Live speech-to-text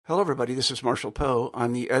Hello, everybody. This is Marshall Poe.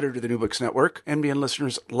 I'm the editor of the New Books Network. NBN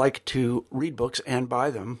listeners like to read books and buy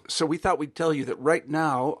them. So we thought we'd tell you that right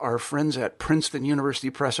now, our friends at Princeton University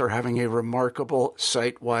Press are having a remarkable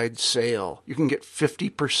site-wide sale. You can get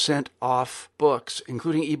 50% off books,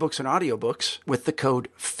 including ebooks and audiobooks, with the code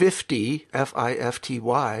 50,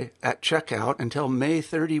 F-I-F-T-Y, at checkout until May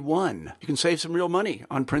 31. You can save some real money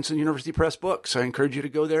on Princeton University Press books. I encourage you to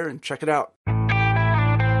go there and check it out.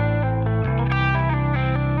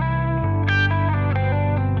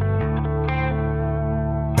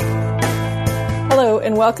 Hello,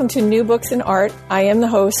 and welcome to New Books in Art. I am the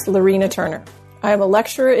host, Lorena Turner. I am a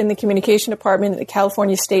lecturer in the Communication Department at the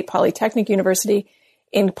California State Polytechnic University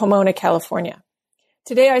in Pomona, California.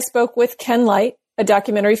 Today I spoke with Ken Light, a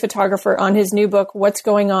documentary photographer, on his new book, What's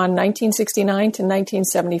Going On, 1969 to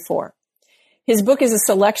 1974. His book is a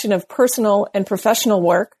selection of personal and professional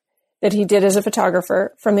work that he did as a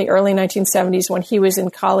photographer from the early 1970s when he was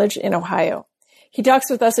in college in Ohio. He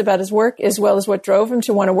talks with us about his work as well as what drove him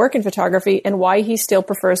to want to work in photography and why he still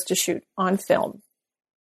prefers to shoot on film.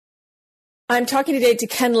 I'm talking today to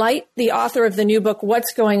Ken Light, the author of the new book,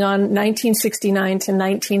 What's Going On, 1969 to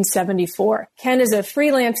 1974. Ken is a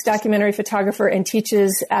freelance documentary photographer and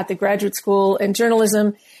teaches at the Graduate School in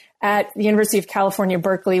Journalism at the University of California,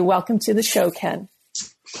 Berkeley. Welcome to the show, Ken.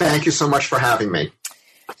 Thank you so much for having me.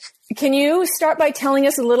 Can you start by telling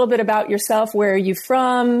us a little bit about yourself? Where are you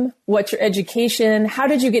from? What's your education? How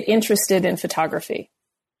did you get interested in photography?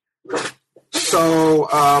 So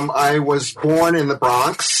I was born in the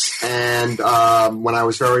Bronx, and when I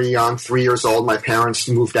was very young, 3 years old, my parents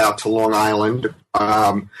moved out to Long Island,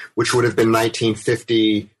 which would have been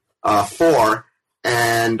 1954.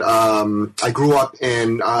 And I grew up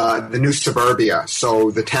in the New Suburbia.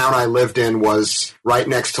 So the town I lived in was right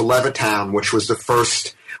next to Levittown, which was the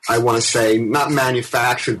first, I want to say, not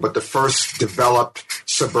manufactured, but the first developed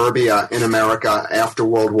suburbia in America after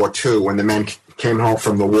World War II, when the men came home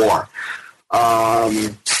from the war.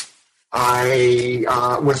 My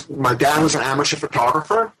dad was an amateur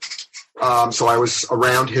photographer, so I was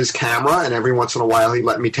around his camera, and every once in a while he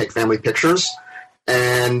let me take family pictures.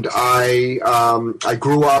 And I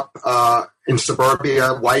grew up in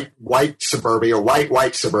suburbia, white suburbia.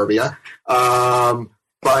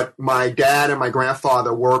 But my dad and my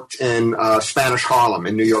grandfather worked in Spanish Harlem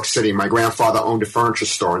in New York City. My grandfather owned a furniture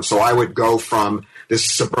store, and so I would go from this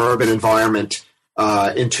suburban environment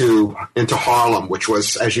into Harlem, which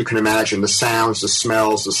was, as you can imagine, the sounds, the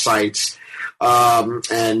smells, the sights,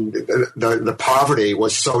 and the poverty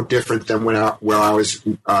was so different than where I was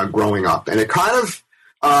growing up, and it kind of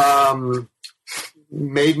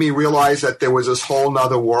made me realize that there was this whole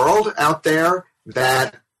nother world out there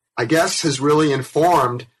that I guess has really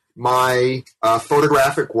informed my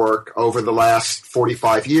photographic work over the last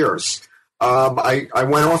 45 years. I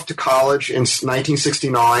went off to college in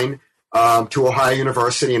 1969 to Ohio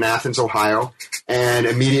University in Athens, Ohio, and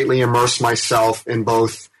immediately immersed myself in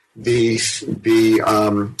both the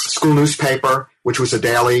school newspaper, which was a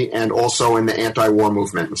daily, and also in the anti-war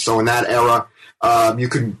movement. And so in that era, you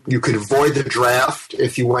could avoid the draft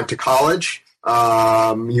if you went to college.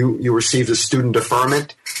 You received a student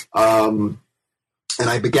deferment. And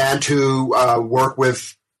I began to work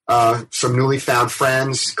with some newly found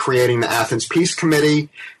friends, creating the Athens Peace Committee,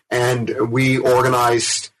 and we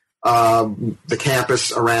organized the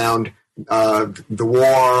campus around the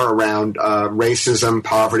war, around racism,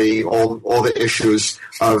 poverty, all the issues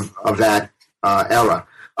of that era.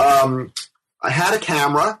 I had a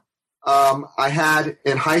camera. I had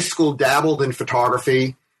in high school dabbled in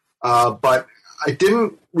photography, but it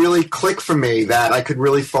didn't really click for me that I could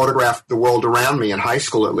really photograph the world around me in high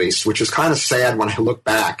school, at least, which is kind of sad when I look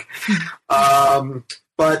back.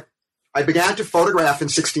 But I began to photograph in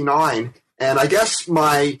 '69, and I guess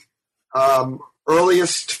my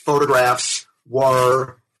earliest photographs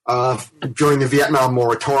were during the Vietnam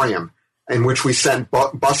moratorium, in which we sent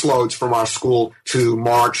busloads from our school to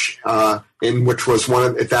march, in which was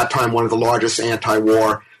at that time one of the largest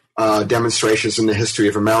anti-war demonstrations in the history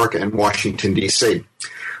of America in Washington, D.C.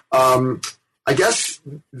 I guess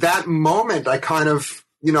that moment I kind of,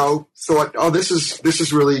 thought, oh, this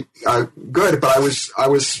is really good. But I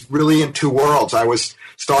was really in two worlds. I was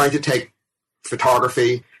starting to take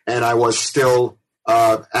photography, and I was still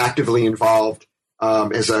actively involved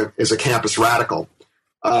as a campus radical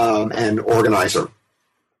and organizer.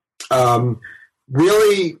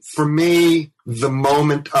 Really, for me, the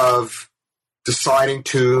moment of deciding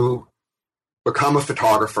to become a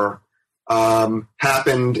photographer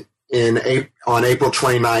happened on April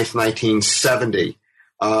 29th, 1970.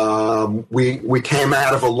 We came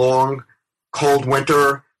out of a long, cold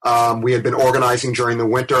winter. We had been organizing during the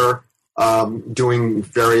winter, doing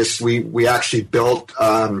various. We actually built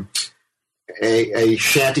a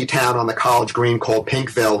shanty town on the College Green called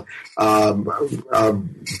Pinkville,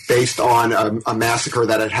 based on a massacre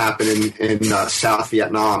that had happened in South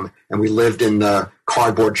Vietnam, and we lived in the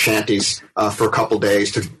cardboard shanties for a couple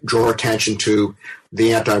days to draw attention to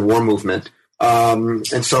the anti-war movement.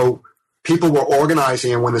 And so people were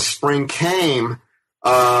organizing, and when the spring came,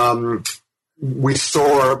 we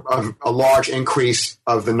saw a large increase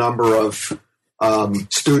of the number of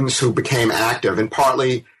students who became active, and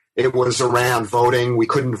partly it was around voting. We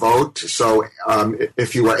couldn't vote, so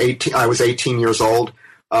if you were 18, I was 18 years old.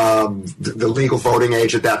 The legal voting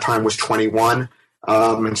age at that time was 21,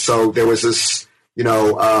 and so there was this,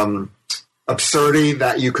 absurdity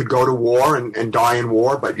that you could go to war and die in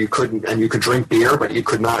war, but you couldn't, and you could drink beer, but you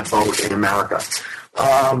could not vote in America.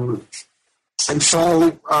 And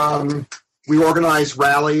so we organized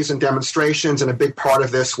rallies and demonstrations, and a big part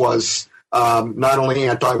of this was not only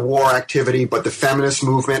anti-war activity, but the feminist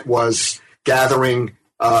movement was gathering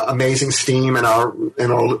amazing steam in our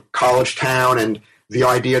college town, and the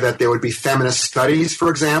idea that there would be feminist studies, for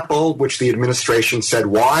example, which the administration said,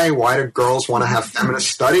 why do girls want to have feminist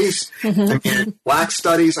studies? I mean, black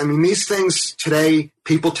studies. I mean, these things today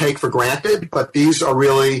people take for granted, but these are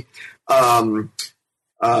really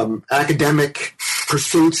academic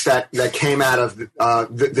pursuits that came out of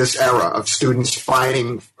this era of students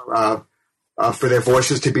fighting for their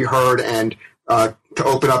voices to be heard and to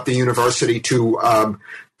open up the university to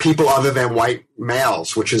people other than white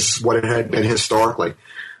males, which is what it had been historically.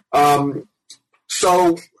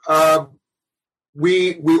 So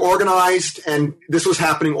we organized, and this was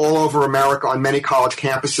happening all over America on many college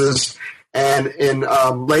campuses. And in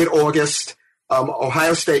late August,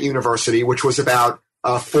 Ohio State University, which was about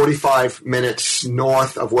 45 minutes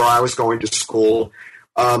north of where I was going to school,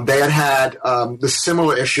 they had the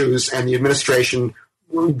similar issues, and the administration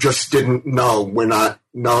just didn't know.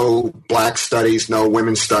 No black studies, no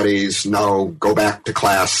women's studies, no go back to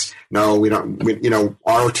class. No, we don't,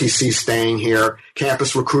 ROTC staying here.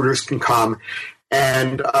 Campus recruiters can come.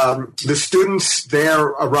 And the students there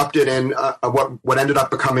erupted in what ended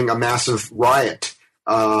up becoming a massive riot.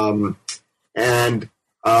 And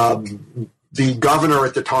the governor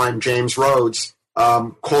at the time, James Rhodes,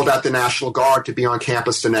 called out the National Guard to be on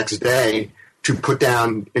campus the next day to put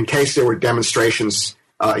down, in case there were demonstrations,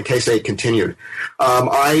 in case they continued.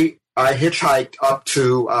 I hitchhiked up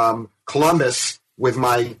to Columbus with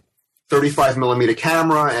my 35 millimeter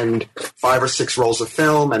camera and 5 or 6 rolls of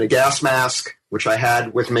film and a gas mask, which I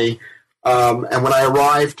had with me. And when I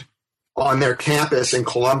arrived on their campus in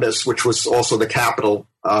Columbus, which was also the capital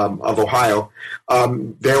of Ohio,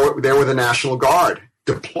 there were the National Guard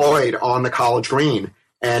deployed on the College Green,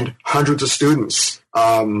 and hundreds of students,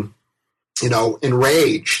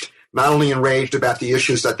 enraged. Not only enraged about the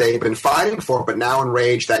issues that they've been fighting for, but now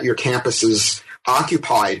enraged that your campus is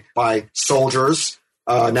occupied by soldiers,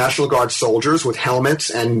 National Guard soldiers with helmets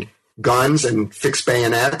and guns and fixed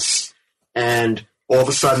bayonets. And all of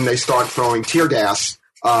a sudden they start throwing tear gas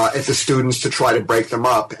at the students to try to break them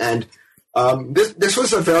up. And this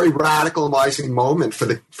was a very radicalizing moment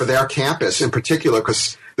for their campus in particular,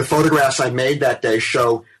 because the photographs I made that day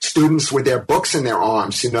show students with their books in their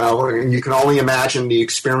arms, and you can only imagine the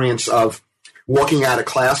experience of walking out of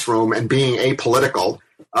classroom and being apolitical,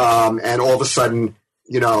 and all of a sudden,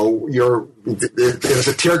 there's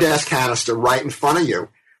a tear gas canister right in front of you.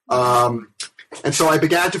 And so I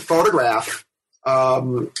began to photograph,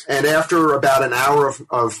 and after about an hour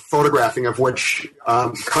of photographing, of which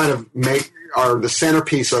kind of are the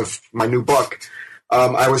centerpiece of my new book,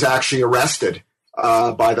 I was actually arrested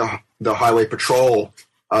by the highway patrol,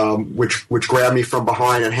 which grabbed me from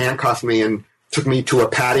behind and handcuffed me and took me to a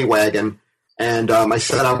paddy wagon. And I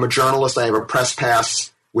said, I'm a journalist. I have a press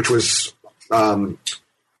pass, which was on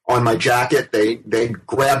my jacket. They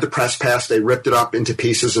grabbed the press pass, they ripped it up into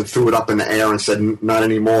pieces and threw it up in the air and said, not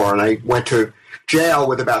anymore. And I went to jail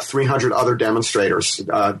with about 300 other demonstrators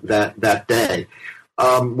that day.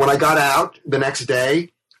 When I got out the next day,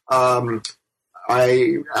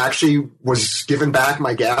 I actually was given back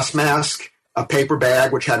my gas mask, a paper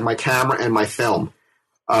bag which had my camera and my film.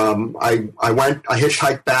 I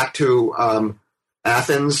hitchhiked back to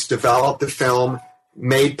Athens, developed the film,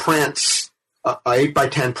 made prints,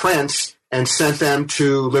 8x10 prints, and sent them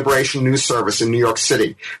to Liberation News Service in New York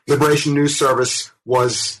City. Liberation News Service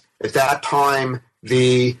was, at that time,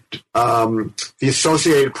 the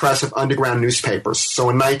Associated Press of underground newspapers.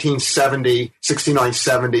 So in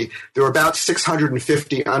 1969-70, there were about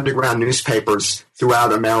 650 underground newspapers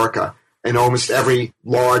throughout America, in almost every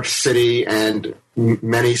large city and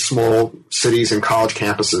many small cities and college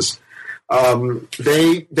campuses.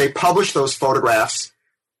 They published those photographs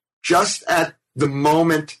just at the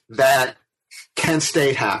moment that Kent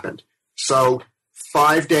State happened. So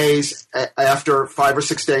 5 or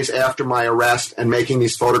 6 days after my arrest and making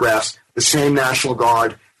these photographs, the same National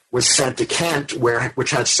Guard was sent to Kent,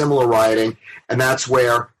 which had similar rioting, and that's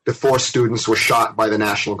where the 4 students were shot by the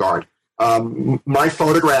National Guard. My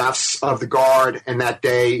photographs of the Guard and that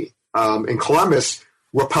day in Columbus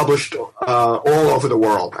were published all over the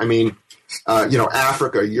world. I mean,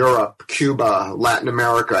 Africa, Europe, Cuba, Latin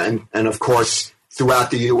America, and of course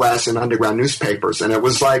throughout the U.S. in underground newspapers. And it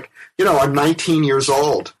was like, I'm 19 years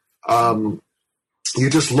old. You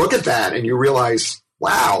just look at that and you realize,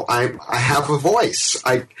 wow, I have a voice.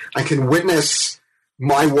 I can witness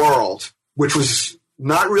my world, which was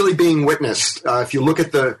not really being witnessed. If you look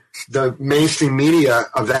at the mainstream media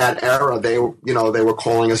of that era, they were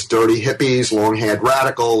calling us dirty hippies, long-haired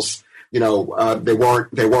radicals. They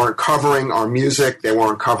weren't covering our music. They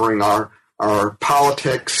weren't covering our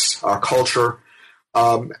politics, our culture.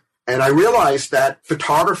 And I realized that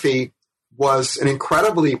photography was an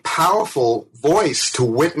incredibly powerful voice to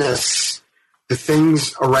witness the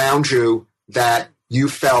things around you that you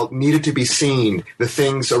felt needed to be seen, the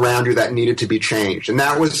things around you that needed to be changed. And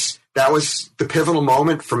that was the pivotal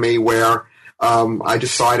moment for me where I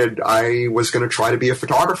decided I was going to try to be a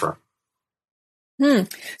photographer.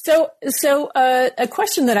 So a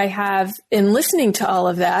question that I have in listening to all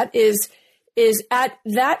of that is at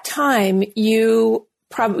that time you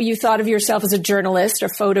thought of yourself as a journalist or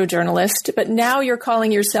photojournalist, but now you're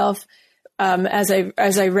calling yourself, as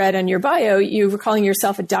I read on your bio, you were calling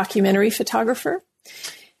yourself a documentary photographer.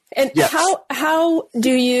 And yes. how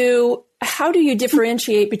do you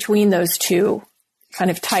differentiate between those two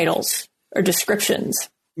kind of titles or descriptions?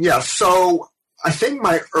 Yeah, so I think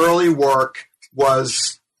my early work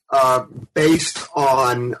was based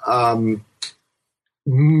on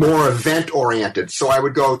more event-oriented. So I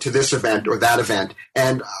would go to this event or that event,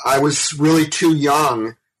 and I was really too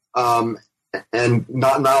young and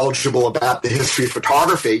not knowledgeable about the history of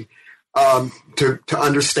photography to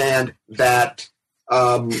understand that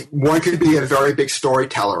one could be a very big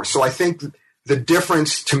storyteller. So I think the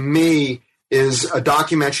difference to me is a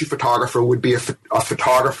documentary photographer would be a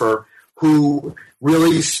photographer who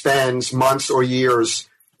really spends months or years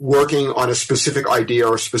working on a specific idea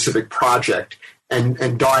or a specific project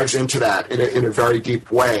and dives into that in a very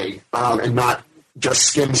deep way and not just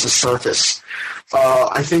skims the surface.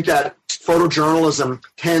 I think that photojournalism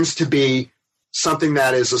tends to be something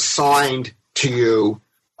that is assigned to you.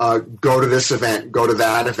 Go to this event, go to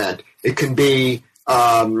that event. It can be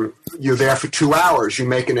you're there for 2 hours, you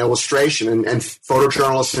make an illustration, and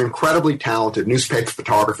photojournalists are incredibly talented. Newspaper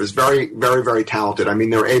photographers, very, very, very talented. I mean,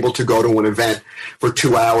 they're able to go to an event for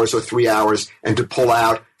 2 hours or 3 hours and to pull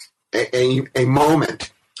out a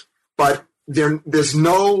moment. But there's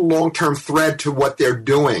no long-term thread to what they're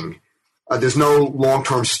doing. There's no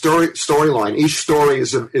long-term storyline. Each story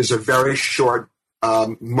is a very short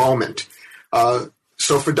moment.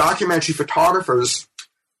 So for documentary photographers,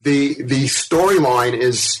 the storyline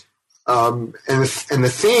is and the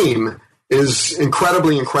theme is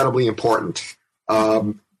incredibly, incredibly important.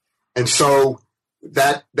 And so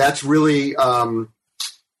that's really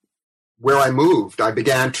where I moved. I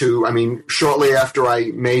began to, shortly after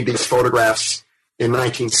I made these photographs in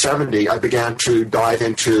 1970, I began to dive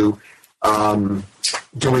into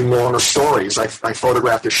doing longer stories. I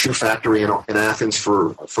photographed a shoe factory in Athens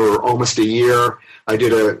for almost a year. I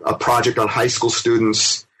did a project on high school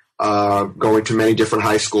students, going to many different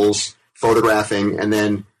high schools, photographing, and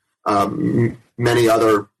then many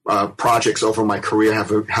other projects over my career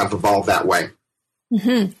have evolved that way.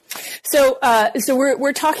 Mm-hmm. So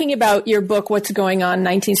we're talking about your book, What's Going On,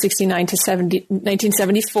 1969 to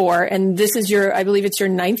 1974, and this is I believe it's your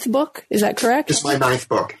 9th book. Is that correct? It's my 9th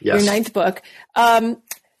book. Yes. Your 9th book.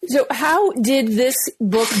 So how did this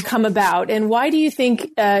book come about, and why do you think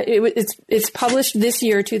it's published this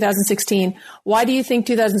year, 2016? Why do you think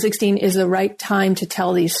 2016 is the right time to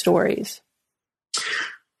tell these stories?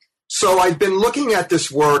 So I've been looking at this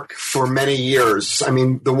work for many years. I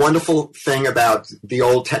mean, the wonderful thing about the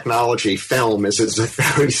old technology, film, is it's a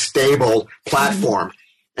very stable platform.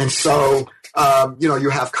 Mm-hmm. And so, you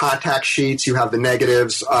have contact sheets, you have the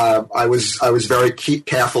negatives. I was very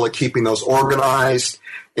careful at keeping those organized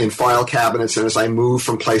in file cabinets. And as I moved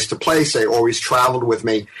from place to place, they always traveled with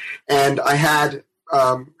me. And I had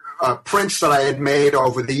prints that I had made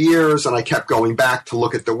over the years, and I kept going back to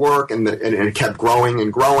look at the work, and it kept growing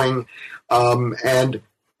and growing. And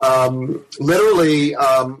literally,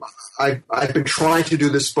 I've been trying to do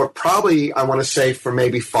this book probably, I want to say, for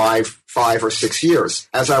maybe five or 6 years.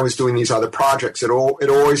 As I was doing these other projects, it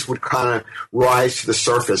always would kind of rise to the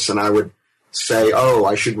surface, and I would say, oh,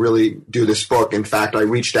 I should really do this book. In fact, I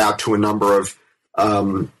reached out to a number of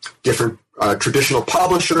different traditional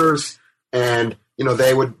publishers, and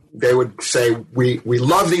they would say, we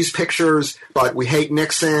love these pictures, but we hate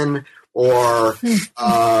Nixon. Or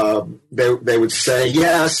they would say,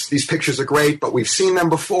 yes, these pictures are great, but we've seen them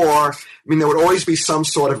before. I mean, there would always be some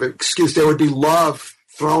sort of excuse. There would be love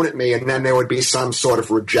thrown at me, and then there would be some sort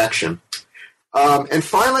of rejection. And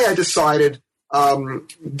finally, I decided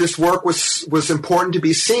this work was important to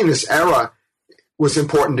be seen. This era was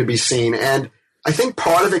important to be seen. And I think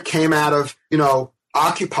part of it came out of,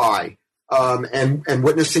 Occupy. And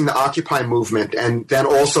witnessing the Occupy movement, and then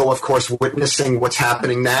also, of course, witnessing what's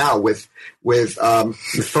happening now with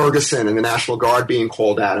Ferguson and the National Guard being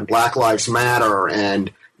called out, and Black Lives Matter,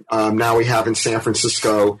 and now we have in San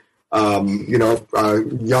Francisco, young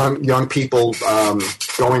people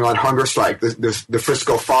going on hunger strike, the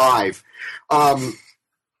Frisco Five.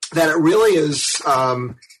 That it really is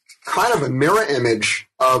kind of a mirror image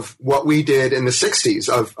of what we did in the '60s,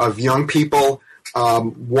 of young people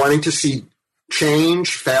wanting to see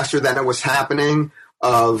change faster than it was happening,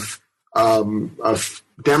 of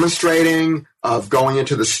demonstrating, of going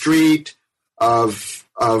into the street, of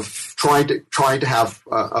trying to have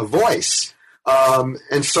a voice.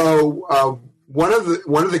 And so one of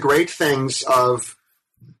the great things of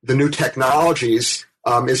the new technologies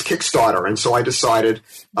is Kickstarter. And so I decided,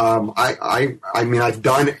 I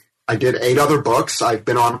did 8 other books. I've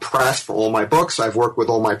been on press for all my books. I've worked with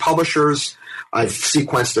all my publishers. I've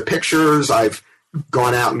sequenced the pictures. I've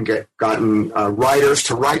gone out and gotten writers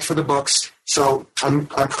to write for the books. So I'm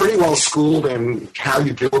pretty well schooled in how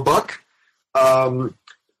you do a book. But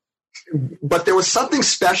there was something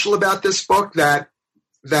special about this book that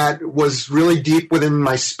was really deep within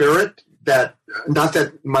my spirit. That, not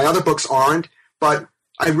that my other books aren't, but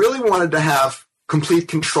I really wanted to have complete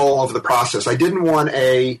control over the process. I didn't want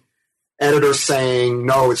a editor saying,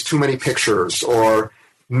 no, it's too many pictures, or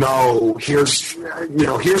no, here's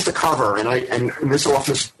the cover, and this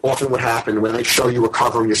often would happen when they show you a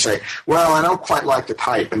cover and you say, well, I don't quite like the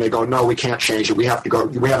type, and they go, no, we can't change it. We have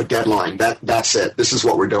a deadline. That's it. This is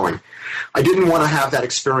what we're doing. I didn't want to have that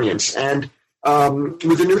experience. And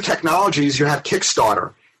with the new technologies, you have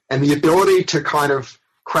Kickstarter, and the ability to kind of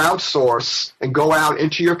crowdsource and go out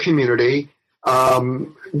into your community,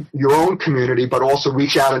 your own community, but also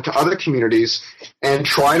reach out into other communities and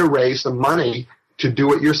try to raise the money to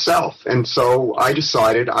do it yourself. And so I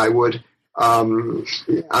decided I would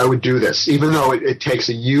do this, even though it takes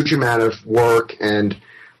a huge amount of work. And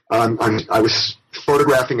I was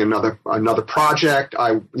photographing another project.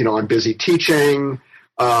 I'm busy teaching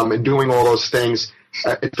and doing all those things.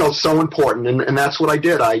 It felt so important, and that's what I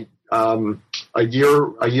did. A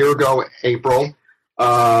year ago, April,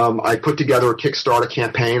 I put together a Kickstarter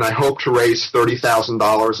campaign. I hope to raise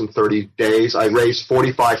 $30,000 in 30 days. I raised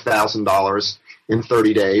 $45,000 in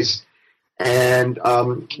 30 days. And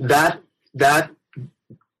that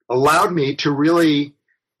allowed me to really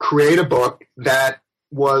create a book that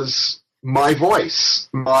was my voice,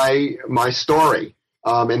 my story.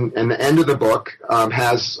 And the end of the book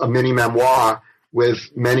has a mini memoir with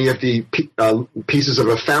many of the pieces of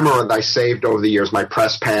ephemera that I saved over the years, my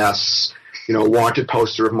press pass, wanted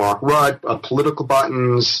poster of Mark Rudd, political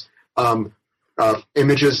buttons,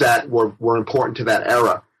 images that were important to that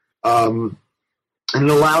era. And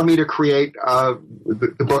it allowed me to create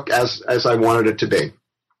the book as I wanted it to be.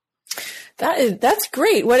 That's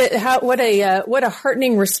great. What a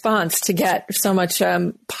heartening response to get so much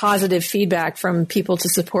positive feedback from people to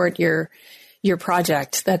support your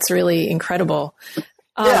project. That's really incredible.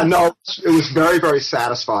 It was very, very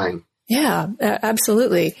satisfying. Yeah,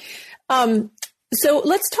 absolutely. So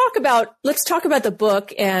let's talk about the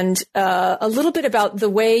book and a little bit about the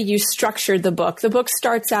way you structured the book. The book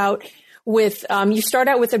starts out with you start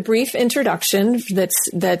out with a brief introduction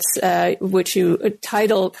that's which you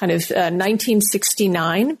title kind of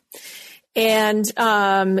 1969, and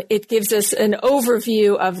it gives us an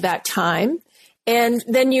overview of that time, and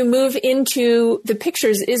then you move into the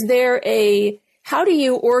pictures. How do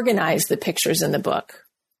you organize the pictures in the book?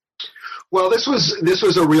 Well, this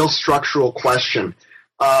was a real structural question,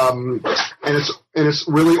 and it's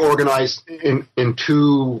really organized in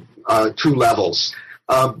two levels.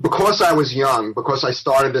 Because I was young, because I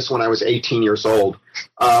started this when I was 18 years old,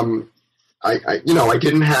 I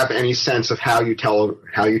didn't have any sense of how you tell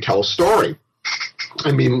a story.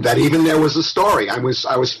 I mean, that even there was a story. I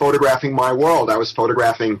was photographing my world. I was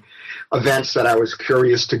photographing events that I was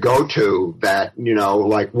curious to go to, that, you know,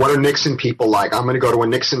 like, what are Nixon people like? I'm going to go to a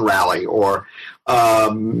Nixon rally, or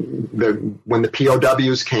when the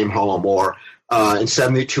POWs came home, or in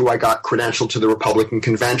 72, I got credentialed to the Republican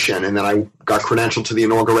convention, and then I got credentialed to the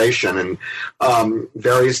inauguration, and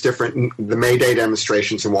various different, the May Day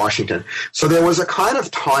demonstrations in Washington. So there was a kind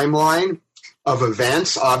of timeline of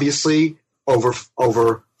events, obviously, over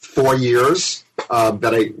 4 years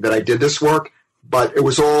that I did this work, but it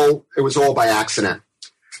was all by accident.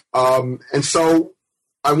 And so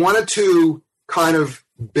I wanted to kind of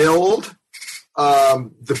build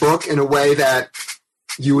the book in a way that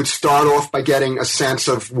you would start off by getting a sense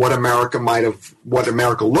of what America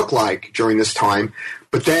looked like during this time,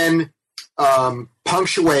 but then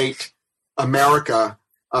punctuate America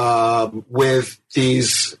with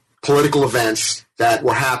these political events that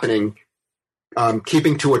were happening,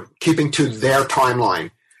 keeping to their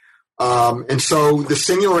timeline. And so the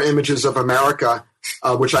singular images of America,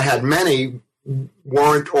 which I had many,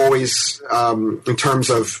 weren't always, in terms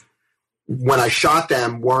of when I shot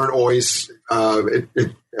them, weren't always, in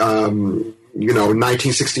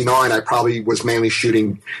 1969, I probably was mainly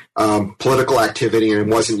shooting political activity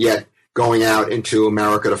and wasn't yet going out into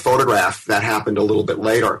America to photograph. That happened a little bit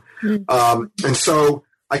later. And so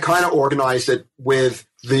I kind of organized it with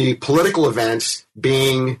the political events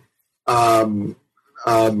being on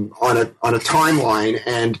a timeline,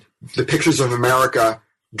 and the pictures of America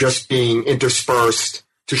just being interspersed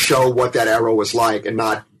to show what that era was like, and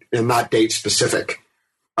not date specific.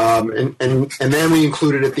 And then we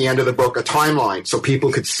included at the end of the book a timeline, so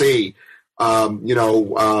people could see,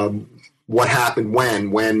 what happened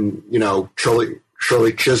when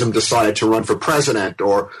Shirley Chisholm decided to run for president,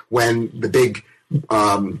 or when the big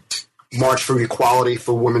March for Equality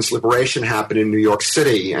for Women's Liberation happened in New York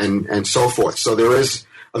City, and so forth. So there is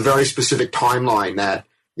a very specific timeline that,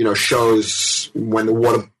 shows when the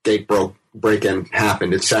Watergate break-in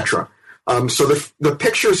happened, etc. So the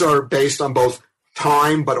pictures are based on both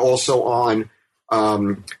time, but also on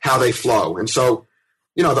how they flow. And so,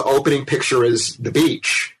 the opening picture is the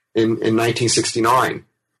beach in 1969,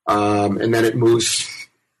 and then it moves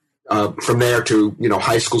from there to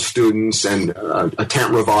high school students and a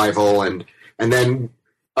tent revival, and then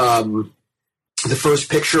the first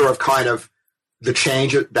picture of kind of the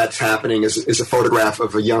change that's happening is a photograph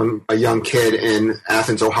of a young kid in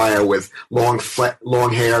Athens, Ohio, with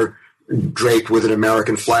long hair draped with an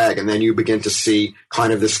American flag, and then you begin to see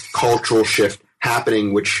kind of this cultural shift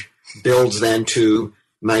happening, which builds then to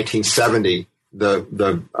 1970, the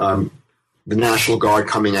National Guard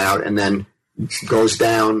coming out, and then goes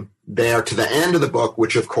down there to the end of the book,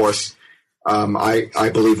 which of course I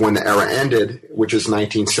believe when the era ended, which is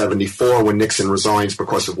 1974, when Nixon resigns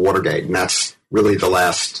because of Watergate, and that's really the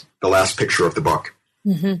last picture of the book.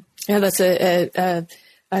 Mm-hmm. Yeah, that's a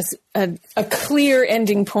clear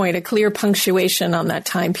ending point, a clear punctuation on that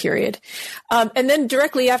time period. And then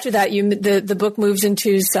directly after that, the book moves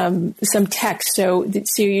into some text. So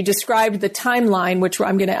you described the timeline, which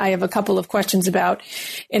I have a couple of questions about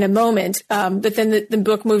in a moment. But then the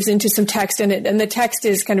book moves into some text, and the text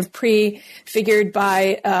is kind of prefigured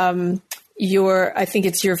by I think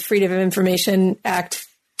it's your Freedom of Information Act,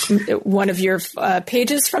 one of your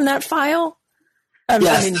pages from that file.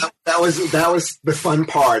 Yes, that was the fun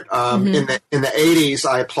part. In the 80s,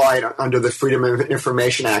 I applied under the Freedom of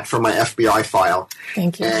Information Act for my FBI file.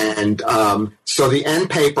 Thank you. And so the end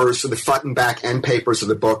papers, so the front and back end papers of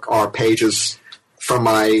the book are pages from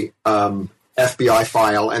my FBI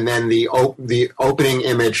file, and then the opening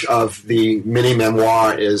image of the mini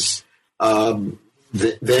memoir is the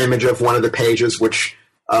image of one of the pages, which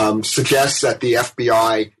suggests that the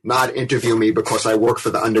FBI not interview me because I work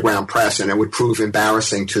for the underground press, and it would prove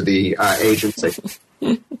embarrassing to the agency.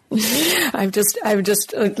 I'm just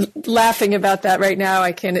laughing about that right now.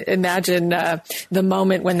 I can imagine the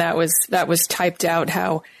moment when that was typed out,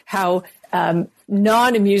 how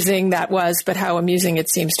non-amusing that was, but how amusing it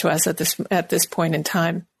seems to us at this point in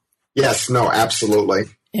time. Yes, no, absolutely.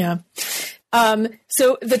 Yeah.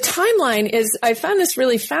 So the timeline is, I found this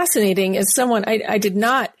really fascinating as someone, I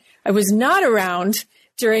was not around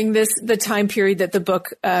during the time period that the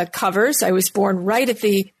book covers. I was born right at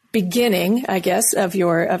the beginning, I guess, of the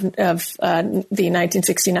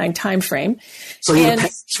 1969 timeframe. So your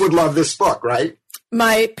parents would love this book, right?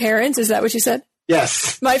 My parents, is that what you said?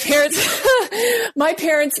 Yes. My parents,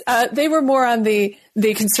 they were more on the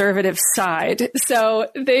conservative side. So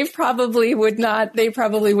they probably wouldn't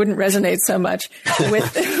resonate so much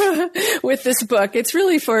with, with this book. It's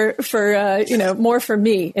really for more for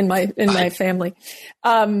me in my family.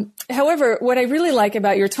 However, what I really like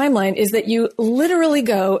about your timeline is that you literally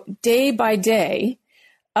go day by day,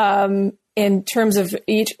 in terms of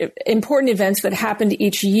each important events that happened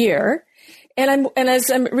each year. And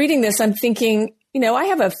as I'm reading this, I'm thinking, I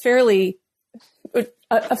have a fairly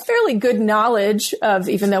good knowledge of,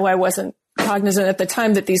 even though I wasn't cognizant at the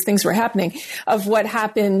time that these things were happening, of what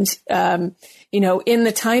happened, in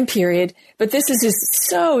the time period. But this is just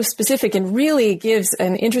so specific and really gives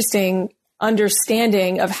an interesting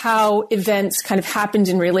understanding of how events kind of happened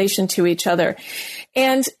in relation to each other.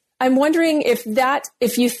 And I'm wondering if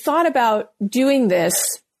you thought about doing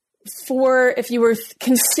this if you were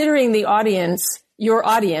considering your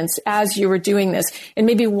audience as you were doing this, and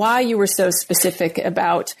maybe why you were so specific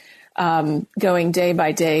about going day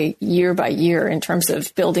by day, year by year in terms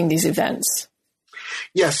of building these events.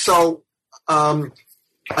 Yes. So I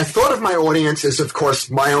thought of my audience as, of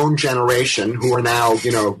course, my own generation, who are now,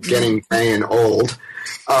 getting gray and old,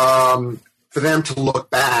 for them to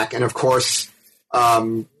look back. And of course,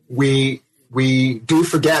 we do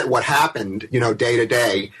forget what happened, day to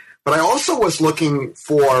day. But I also was looking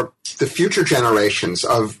for the future generations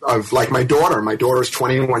of like my daughter. My daughter's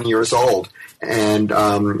 21 years old, and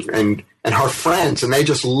her friends, and they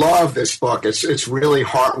just love this book. It's really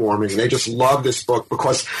heartwarming. They just love this book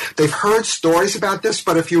because they've heard stories about this,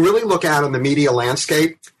 but if you really look out in the media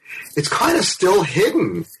landscape, it's kind of still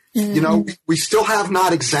hidden. Mm-hmm. We still have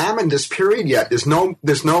not examined this period yet. There's no,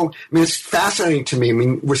 it's fascinating to me.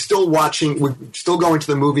 We're still going to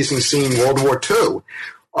the movies and seeing World War II.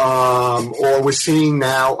 Or we're seeing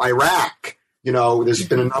now Iraq. There's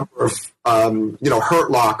been a number of, Hurt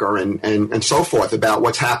Locker and so forth about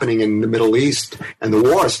what's happening in the Middle East and the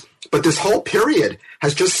wars. But this whole period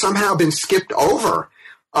has just somehow been skipped over.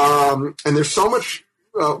 And there's so much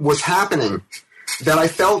was happening that I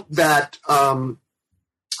felt that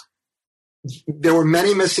there were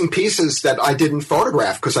many missing pieces that I didn't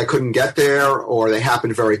photograph because I couldn't get there, or they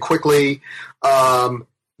happened very quickly.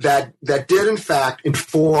 That did, in fact,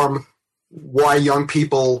 inform why young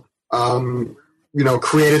people,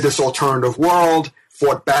 created this alternative world,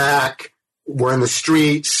 fought back, were in the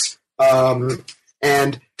streets,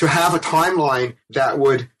 and to have a timeline that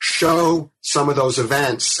would show some of those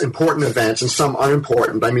events, important events, and some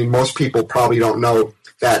unimportant. Most people probably don't know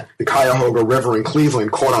that the Cuyahoga River in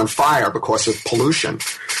Cleveland caught on fire because of pollution,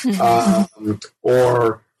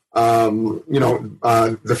 or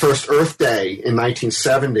the first Earth Day in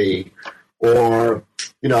 1970, or,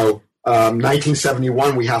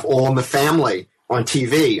 1971, we have All in the Family on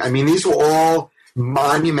TV. These were all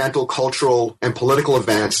monumental cultural and political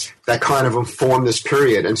events that kind of informed this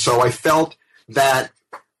period. And so I felt that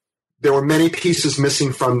there were many pieces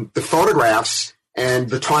missing from the photographs, and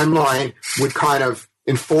the timeline would kind of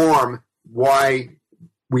inform why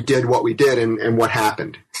we did what we did and what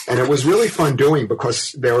happened. And it was really fun doing,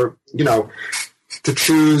 because there were, to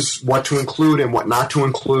choose what to include and what not to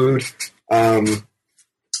include,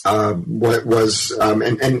 what was,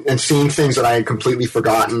 and seeing things that I had completely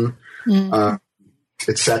forgotten,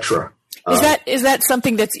 etc. Is that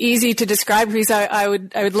something that's easy to describe? Because I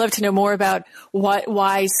would love to know more about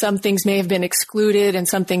why some things may have been excluded and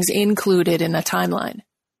some things included in the timeline.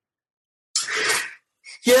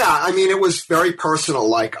 Yeah, it was very personal.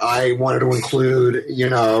 Like, I wanted to include,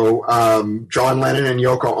 John Lennon and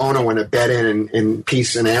Yoko Ono in a bed-in in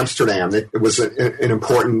peace in Amsterdam. It was an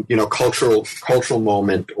important, cultural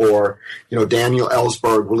moment. Or, Daniel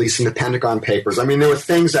Ellsberg releasing the Pentagon Papers. There were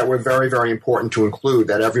things that were very, very important to include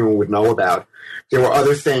that everyone would know about. There were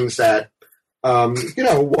other things that,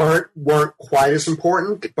 weren't quite as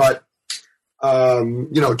important, but,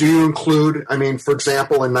 do you include, for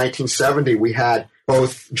example, in 1970, we had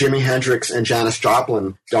both Jimi Hendrix and Janis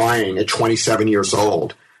Joplin dying at 27 years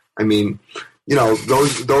old.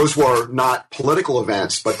 Those were not political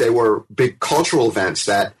events, but they were big cultural events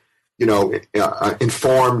that,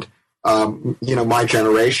 informed, my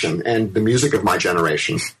generation and the music of my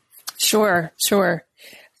generation. Sure.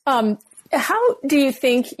 How do you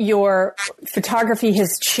think your photography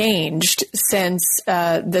has changed since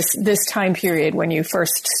this time period when you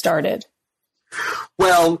first started?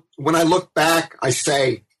 Well, when I look back, I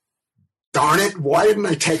say, darn it, why didn't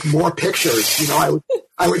I take more pictures? I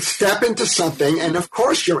would step into something, and of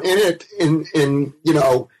course you're in it in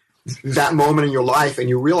that moment in your life, and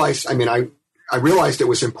you realize, I realized it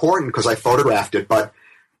was important because I photographed it, but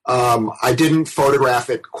I didn't photograph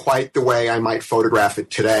it quite the way I might photograph it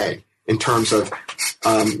today in terms of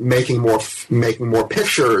making more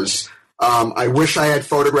pictures. I wish I had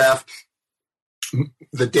photographed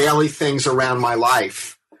the daily things around my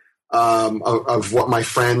life, of what my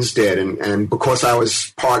friends did, and because I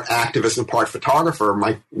was part activist and part photographer,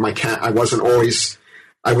 I wasn't always.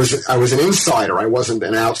 I was an insider. I wasn't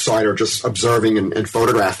an outsider, just observing and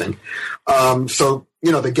photographing. So,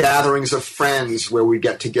 the gatherings of friends where we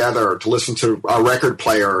get together to listen to our record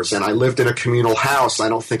players, and I lived in a communal house. I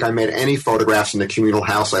don't think I made any photographs in the communal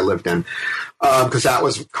house I lived in, because that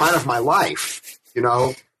was kind of my life,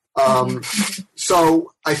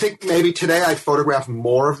 So I think maybe today I'd photograph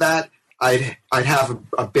more of that. I'd have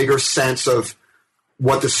a bigger sense of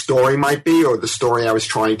what the story might be, or the story I was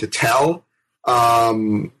trying to tell.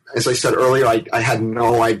 As I said earlier, I had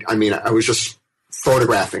no idea. I mean, I was just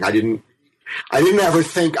photographing. I didn't ever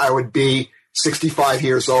think I would be 65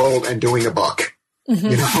 years old and doing a book.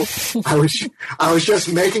 I was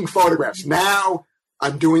just making photographs. Now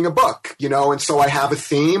I'm doing a book, and so I have a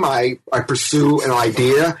theme. I pursue an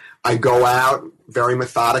idea. I go out very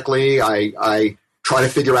methodically. I try to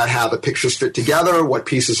figure out how the pictures fit together, what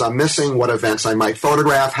pieces I'm missing, what events I might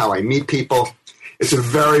photograph, how I meet people. It's a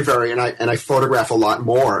very, very, and I photograph a lot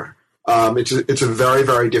more. It's a very,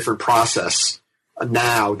 very different process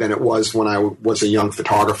now than it was when I was a young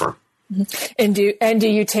photographer. And do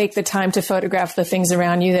you take the time to photograph the things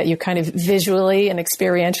around you that you kind of visually and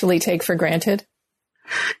experientially take for granted?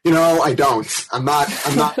 I don't. I'm not.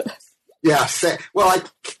 Yeah.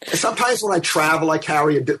 Sometimes when I travel, I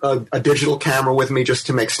carry a digital camera with me just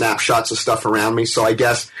to make snapshots of stuff around me. So I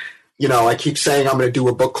guess, I keep saying I'm going to do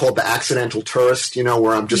a book called The Accidental Tourist,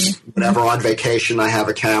 where I'm just whenever on vacation, I have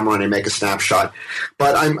a camera and I make a snapshot.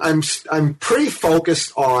 But I'm pretty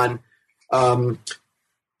focused on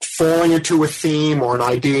falling into a theme or an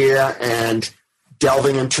idea and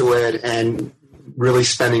delving into it and really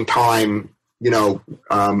spending time,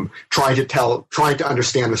 trying to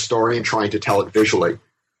understand the story and trying to tell it visually.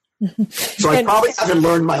 So I probably haven't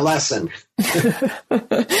learned my lesson.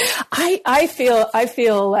 I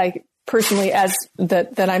feel like personally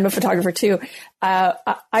that I'm a photographer too.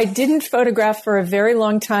 I didn't photograph for a very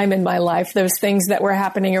long time in my life, those things that were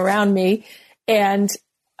happening around me. And,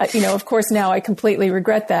 of course now I completely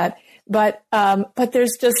regret that, but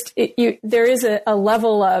there's just, there is a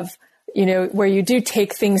level of, where you do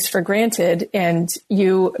take things for granted and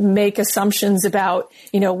you make assumptions about,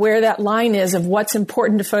 where that line is of what's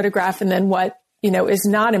important to photograph and then what, is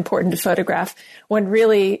not important to photograph, when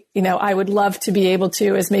really, I would love to be able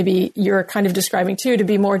to, as maybe you're kind of describing too, to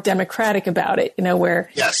be more democratic about it, where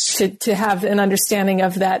yes. to have an understanding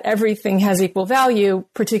of that everything has equal value,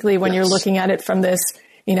 particularly when you're looking at it from this,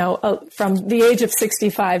 from the age of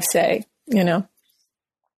 65, say,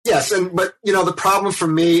 Yes, but the problem for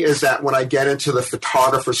me is that when I get into the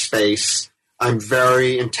photographer space, I'm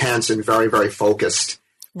very intense and very, very focused.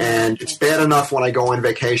 And it's bad enough when I go on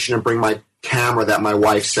vacation and bring my camera that my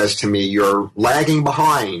wife says to me, "You're lagging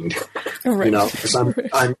behind," right. Because I'm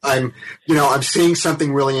seeing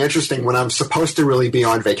something really interesting when I'm supposed to really be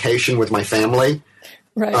on vacation with my family.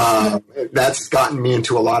 Right. That's gotten me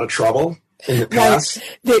into a lot of trouble in the past.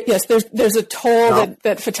 Right. Yes, there's a toll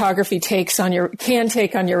that photography can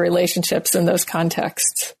take on your relationships in those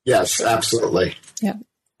contexts. Yes, absolutely. Yeah.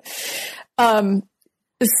 I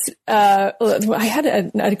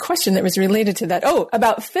had a question that was related to that. Oh,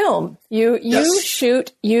 about film. You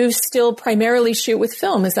still primarily shoot with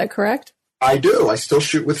film. Is that correct? I do. I still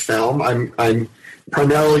shoot with film. I'm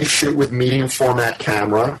primarily shoot with medium format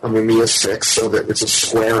camera. I'm a Mia 6, so that it's a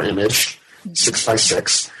square image,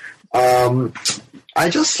 6x6. I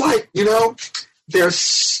just like, there's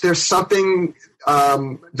something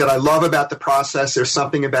that I love about the process. There's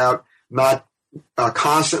something about not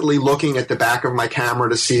constantly looking at the back of my camera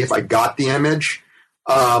to see if I got the image,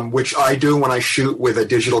 which I do when I shoot with a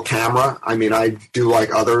digital camera. I mean, I do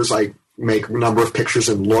like others. I make a number of pictures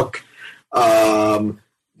and look. With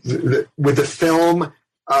the film,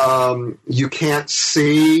 you can't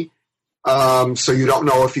see, so you don't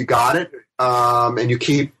know if you got it, and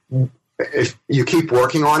if you keep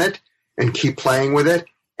working on it and keep playing with it.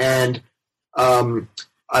 And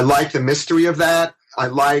I like the mystery of that. I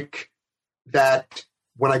like that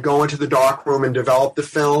when I go into the darkroom and develop the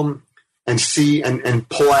film and see and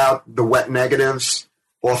pull out the wet negatives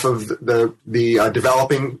off of the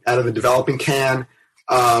developing can,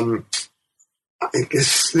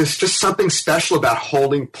 there's just something special about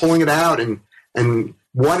pulling it out and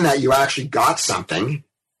one, that you actually got something,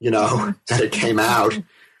 that it came out.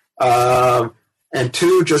 And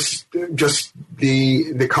two, just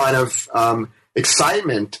the kind of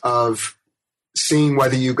excitement of seeing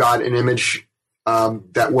whether you got an image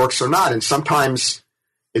that works or not. And sometimes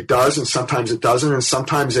it does, and sometimes it doesn't. And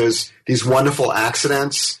sometimes there's these wonderful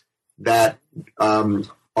accidents that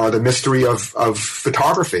are the mystery of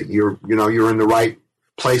photography. You're in the right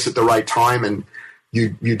place at the right time, and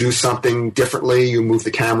you do something differently. You move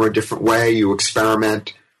the camera a different way. You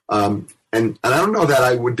experiment. And I don't know that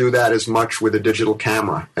I would do that as much with a digital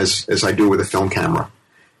camera as I do with a film camera.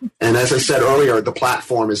 And as I said earlier, the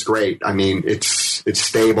platform is great. I mean, it's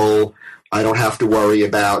stable. I don't have to worry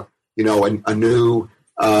about, a new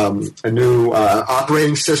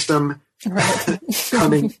operating system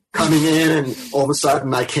coming in, and all of a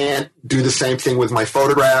sudden I can't do the same thing with my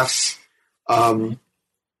photographs. But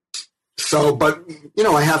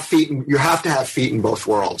I have feet, and you have to have feet in both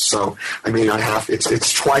worlds. So, I mean,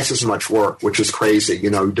 it's twice as much work, which is crazy,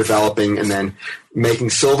 developing and then making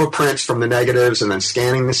silver prints from the negatives, and then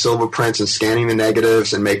scanning the silver prints and scanning the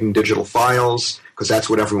negatives and making digital files, because that's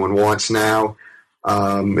what everyone wants now.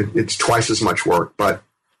 It's twice as much work, but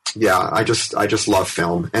yeah, I just love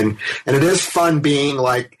film, and it is fun being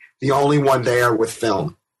like the only one there with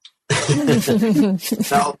film.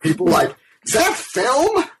 Now people like, is that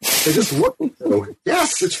film? They just look at you.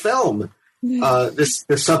 Yes, it's film.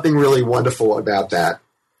 There's something really wonderful about that.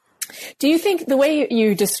 Do you think the way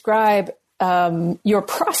you describe your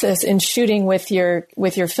process in shooting with your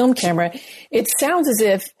film camera, it sounds as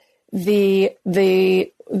if the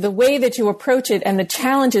way that you approach it and the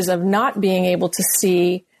challenges of not being able to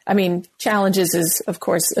see, I mean, challenges is, of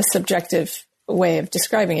course, a subjective way of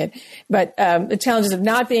describing it, but the challenges of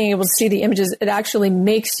not being able to see the images, it actually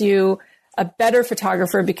makes you a better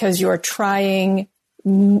photographer because you're trying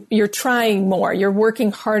more, you're working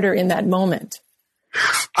harder in that moment.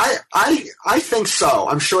 I think so.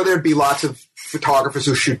 I'm sure there'd be lots of photographers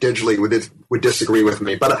who shoot digitally would disagree with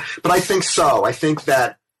me, but I think so. I think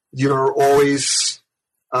that you're always,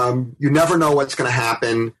 you never know what's going to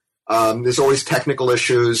happen. There's always technical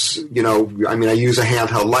issues. I use a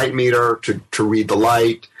handheld light meter to read the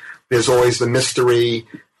light. There's always the mystery.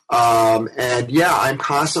 And yeah, I'm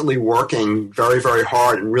constantly working very, very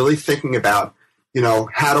hard and really thinking about,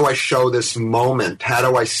 how do I show this moment? How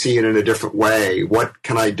do I see it in a different way? What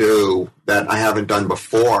can I do that I haven't done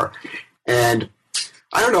before? And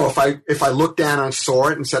I don't know, if I looked down and saw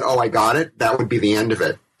it and said, oh, I got it, that would be the end of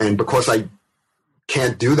it. And because I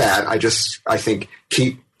can't do that, I think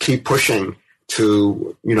keep pushing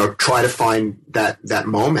to, try to find that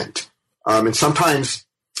moment. And sometimes,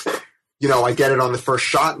 I get it on the first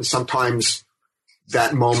shot, and sometimes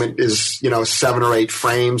that moment is, 7 or 8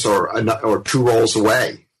 frames or 2 rolls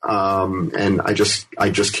away. And I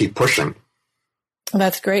just keep pushing.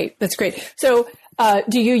 That's great. That's great. So,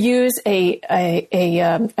 do you use a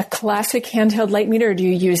classic handheld light meter, or do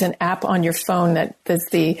you use an app on your phone that's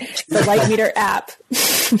the light meter app?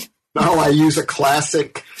 No, I use a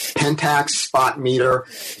classic Pentax spot meter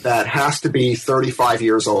that has to be 35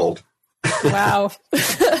 years old. Wow.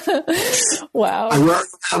 Wow. I wear it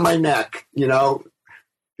on my neck,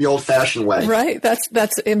 the old-fashioned way. Right.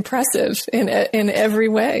 That's impressive in every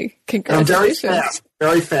way. Congratulations. I'm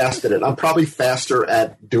very fast at it. I'm probably faster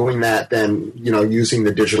at doing that than, using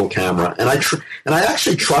the digital camera. And I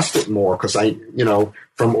actually trust it more because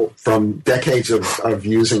from decades of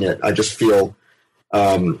using it, I just feel,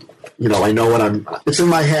 I know it's in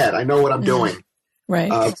my head. I know what I'm doing.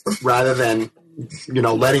 Right. Rather than,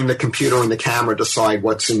 letting the computer and the camera decide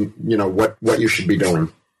what's in, what you should be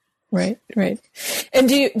doing. Right. And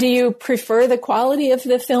do you prefer the quality of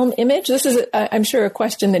the film image? This is, I'm sure, a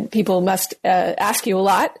question that people must ask you a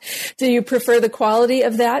lot. Do you prefer the quality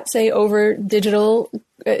of that, say, over digital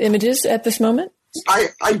images at this moment?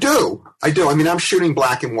 I do. I mean, I'm shooting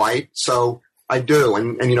black and white, so I do.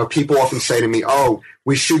 And people often say to me, oh,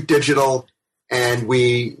 we shoot digital and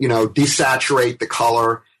we, desaturate the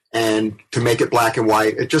color and to make it black and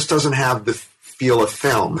white. It just doesn't have the feel of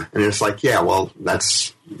film. And it's like, yeah, well,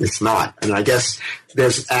 it's not. And I guess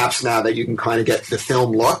there's apps now that you can kind of get the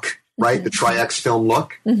film look, right? Mm-hmm. The Tri-X film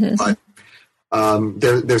look. Mm-hmm. But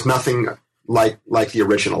there's nothing like the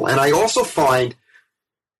original. And I also find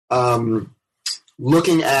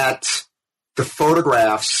looking at the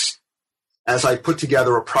photographs as I put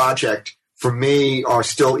together a project, for me, are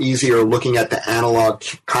still easier looking at the analog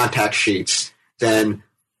contact sheets than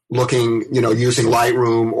looking, using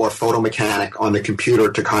Lightroom or Photomechanic on the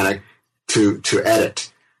computer to kind of to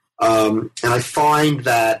edit. And I find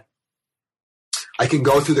that I can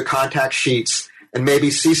go through the contact sheets and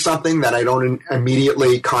maybe see something that I don't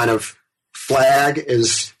immediately kind of flag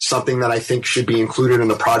as something that I think should be included in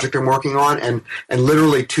the project I'm working on. And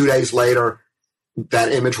literally 2 days later,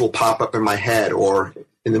 that image will pop up in my head, or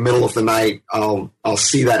in the middle of the night, I'll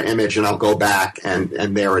see that image and I'll go back and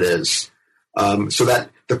there it is. So that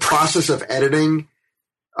the process of editing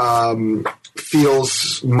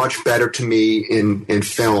feels much better to me in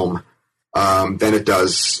film than it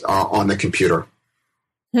does on the computer.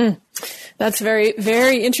 That's very,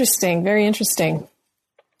 very interesting. Very interesting.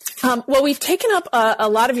 Well, we've taken up a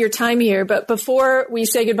lot of your time here, but before we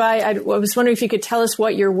say goodbye, I was wondering if you could tell us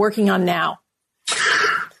what you're working on now.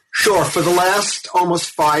 Sure. For the last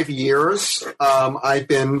almost 5 years, I've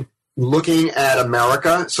been looking at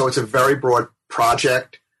America. So it's a very broad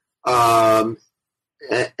project. I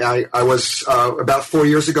was about 4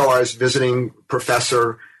 years ago, I was visiting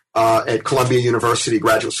professor at Columbia University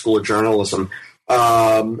Graduate School of Journalism.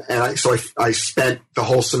 So I spent the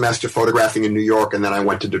whole semester photographing in New York, and then I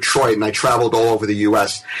went to Detroit, and I traveled all over the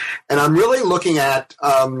U.S. And I'm really looking at,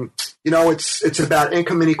 it's about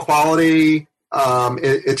income inequality.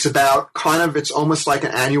 It's about it's almost like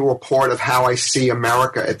an annual report of how I see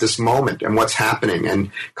America at this moment and what's happening,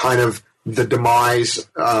 and kind of the demise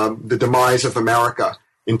of America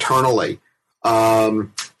internally.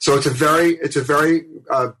 So it's a very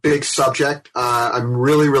big subject. I'm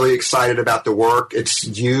really, really excited about the work. It's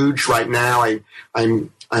huge right now.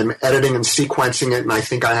 I'm editing and sequencing it, and I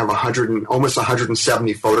think I have almost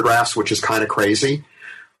 170 photographs, which is kind of crazy.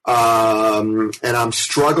 And I'm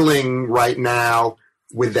struggling right now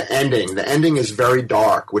with the ending. The ending is very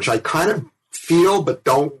dark, which I kind of feel but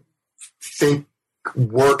don't think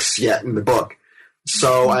works yet in the book.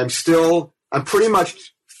 So I'm pretty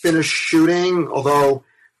much finished shooting, although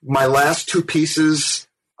my last two pieces,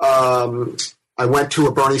 I went to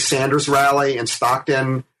a Bernie Sanders rally in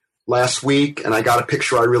Stockton last week, and I got a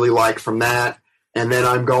picture I really like from that. And then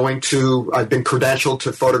I've been credentialed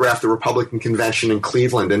to photograph the Republican convention in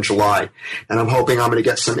Cleveland in July. And I'm hoping I'm going to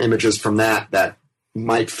get some images from that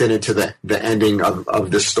might fit into the ending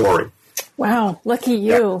of this story. Wow. Lucky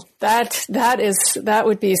you. Yeah. That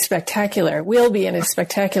would be spectacular. Will be a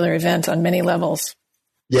spectacular event on many levels.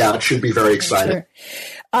 Yeah, it should be very exciting.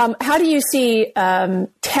 Sure. How do you see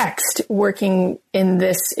text working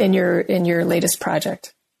in your latest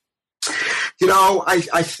project?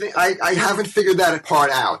 I haven't figured that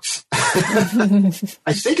part out.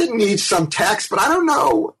 I think it needs some text, but I don't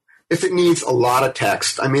know if it needs a lot of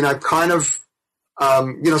text. I mean, I've kind of,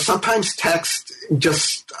 sometimes text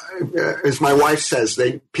just, as my wife says,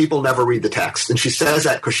 people never read the text, and she says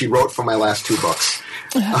that because she wrote for my last two books,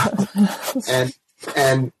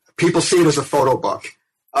 and people see it as a photo book.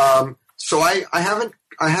 So I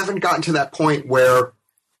haven't gotten to that point where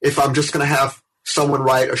if I'm just going to have someone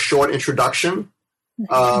write a short introduction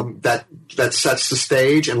that sets the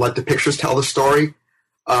stage and let the pictures tell the story,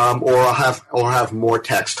 or I'll have more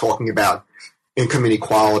text talking about income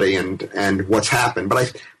inequality and what's happened.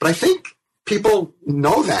 But I think people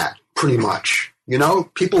know that pretty much.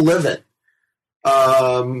 People live it.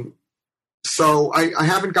 So I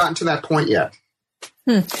haven't gotten to that point yet.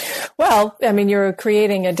 Well, I mean, you're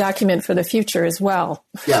creating a document for the future as well,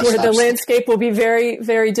 yes, where absolutely. The landscape will be very,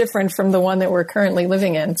 very different from the one that we're currently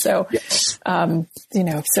living in. So, yes.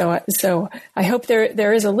 So I hope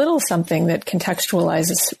there is a little something that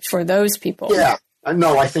contextualizes for those people. Yeah.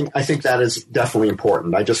 No, I think that is definitely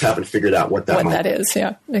important. I just haven't figured out what that is.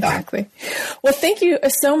 Yeah, exactly. Yeah. Well, thank you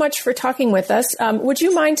so much for talking with us. Would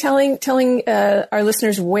you mind telling our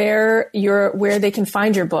listeners where they can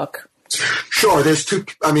find your book? Sure.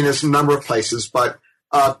 There's a number of places, but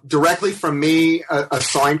directly from me, a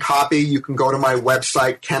signed copy, you can go to my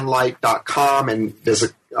website, kenlight.com, and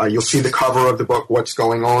you'll see the cover of the book, What's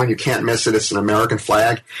Going On. You can't miss it. It's an American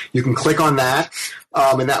flag. You can click on that,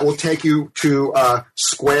 and that will take you to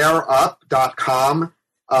squareup.com.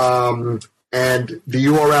 And the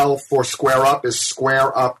URL for Square Up is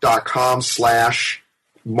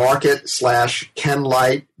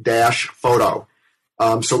squareup.com/market/kenlight-photo.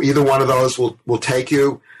 So either one of those will take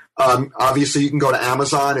you. Obviously, you can go to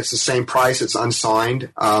Amazon. It's the same price. It's unsigned.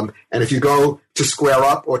 And if you go to Square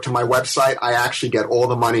Up or to my website, I actually get all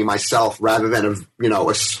the money myself rather than a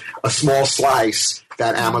small slice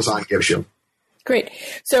that Amazon gives you. Great.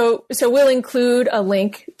 So we'll include a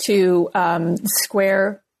link to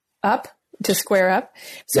Square Up.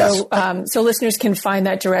 So yes. So listeners can find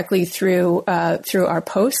that directly through our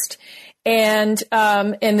post. And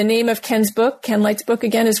the name of Ken Light's book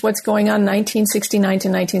again is What's Going On, 1969 to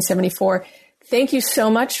 1974. Thank you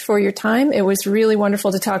so much for your time. It was really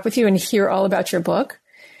wonderful to talk with you and hear all about your book.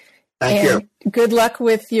 Thank you. Good luck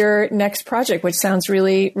with your next project, which sounds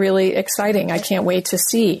really, really exciting. I can't wait to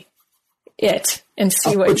see it and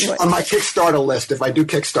see I'll what put you you on my Kickstarter list if I do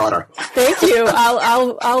Kickstarter. Thank you.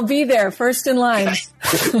 I'll be there first in line.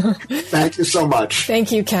 Thank you so much.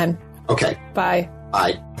 Thank you, Ken. Okay. Bye.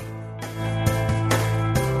 Bye.